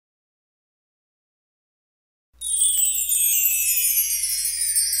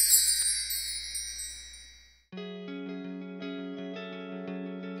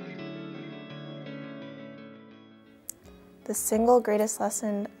The single greatest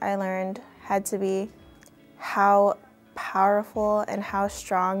lesson I learned had to be how powerful and how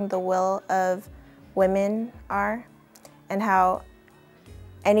strong the will of women are, and how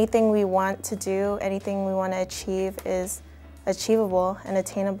anything we want to do, anything we want to achieve is achievable and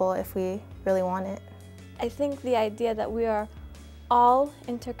attainable if we really want it. I think the idea that we are all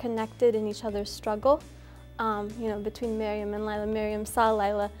interconnected in each other's struggle, between Miriam and Lila. Miriam saw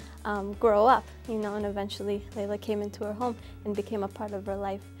Lila grow up, and eventually Lila came into her home and became a part of her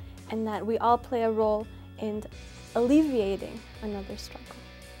life, and that we all play a role in alleviating another's struggle.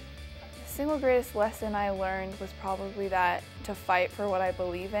 The single greatest lesson I learned was probably that to fight for what I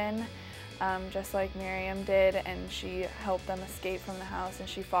believe in, just like Miriam did, and she helped them escape from the house, and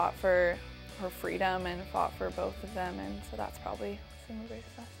she fought for her freedom and fought for both of them, and so that's probably the single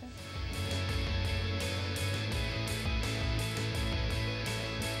greatest lesson.